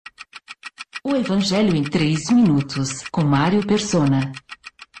O Evangelho em 3 minutos, com Mário Persona.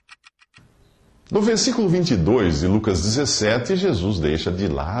 No versículo 22 de Lucas 17, Jesus deixa de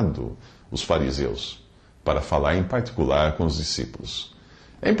lado os fariseus para falar em particular com os discípulos.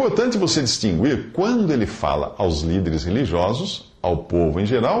 É importante você distinguir quando ele fala aos líderes religiosos, ao povo em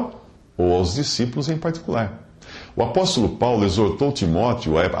geral ou aos discípulos em particular. O apóstolo Paulo exortou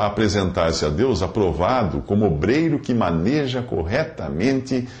Timóteo a apresentar-se a Deus aprovado como obreiro que maneja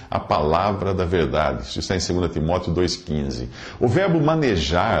corretamente a palavra da verdade. Isso está em 2 Timóteo 2,15. O verbo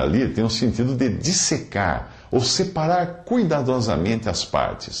manejar ali tem o sentido de dissecar ou separar cuidadosamente as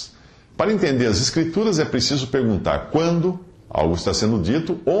partes. Para entender as Escrituras é preciso perguntar quando algo está sendo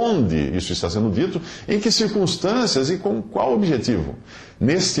dito, onde isso está sendo dito, em que circunstâncias e com qual objetivo.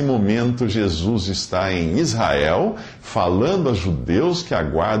 Neste momento, Jesus está em Israel, falando a judeus que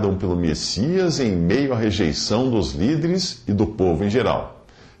aguardam pelo Messias em meio à rejeição dos líderes e do povo em geral.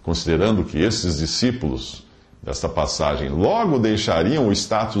 Considerando que esses discípulos desta passagem logo deixariam o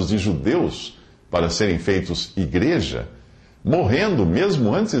status de judeus para serem feitos igreja, morrendo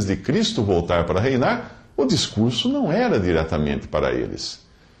mesmo antes de Cristo voltar para reinar, o discurso não era diretamente para eles.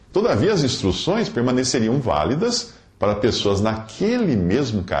 Todavia, as instruções permaneceriam válidas para pessoas naquele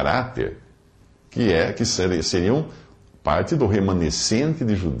mesmo caráter, que seriam parte do remanescente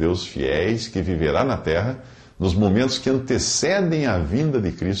de judeus fiéis que viverá na terra nos momentos que antecedem a vinda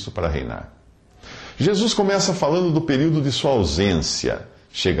de Cristo para reinar. Jesus começa falando do período de sua ausência.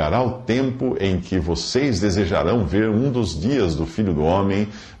 Chegará o tempo em que vocês desejarão ver um dos dias do Filho do Homem,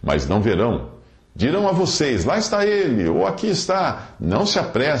 mas não verão. Dirão a vocês, lá está ele, ou aqui está. Não se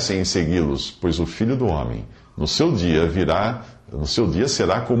apressem em segui-los, pois o Filho do Homem, no seu dia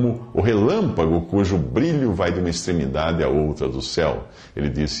será como o relâmpago cujo brilho vai de uma extremidade à outra do céu. Ele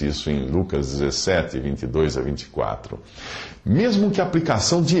disse isso em Lucas 17, 22 a 24. Mesmo que a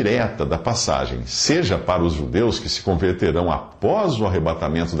aplicação direta da passagem seja para os judeus que se converterão após o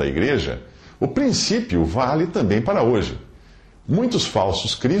arrebatamento da igreja, o princípio vale também para hoje. Muitos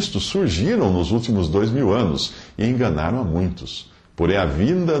falsos cristos surgiram nos últimos 2000 anos e enganaram a muitos. Porém, a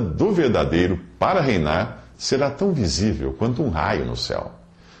vinda do verdadeiro para reinar será tão visível quanto um raio no céu.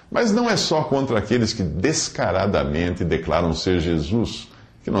 Mas não é só contra aqueles que descaradamente declaram ser Jesus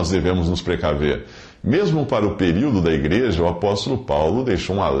que nós devemos nos precaver. Mesmo para o período da igreja, o apóstolo Paulo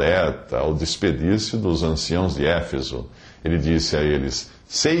deixou um alerta ao despedir-se dos anciãos de Éfeso. Ele disse a eles: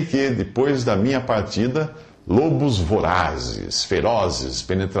 sei que, depois da minha partida, lobos vorazes, ferozes,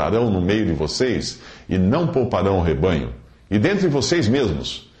 penetrarão no meio de vocês e não pouparão o rebanho. E dentre vocês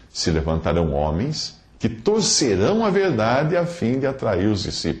mesmos se levantarão homens que torcerão a verdade a fim de atrair os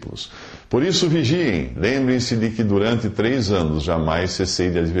discípulos. Por isso vigiem, lembrem-se de que durante 3 anos jamais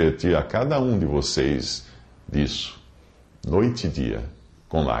cessei de advertir a cada um de vocês disso, noite e dia,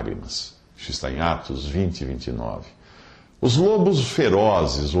 com lágrimas. Isso está em Atos 20 e 29. Os lobos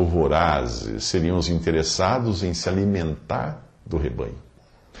ferozes ou vorazes seriam os interessados em se alimentar do rebanho.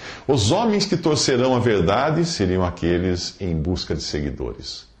 Os homens que torcerão a verdade seriam aqueles em busca de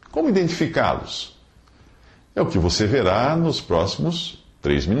seguidores. Como identificá-los? É o que você verá nos próximos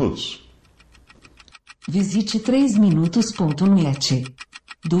 3 minutos. Visite 3minutos.net.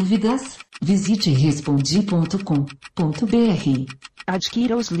 Dúvidas? Visite respondi.com.br.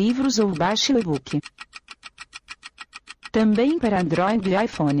 Adquira os livros ou baixe o e-book. Também para Android e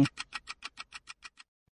iPhone.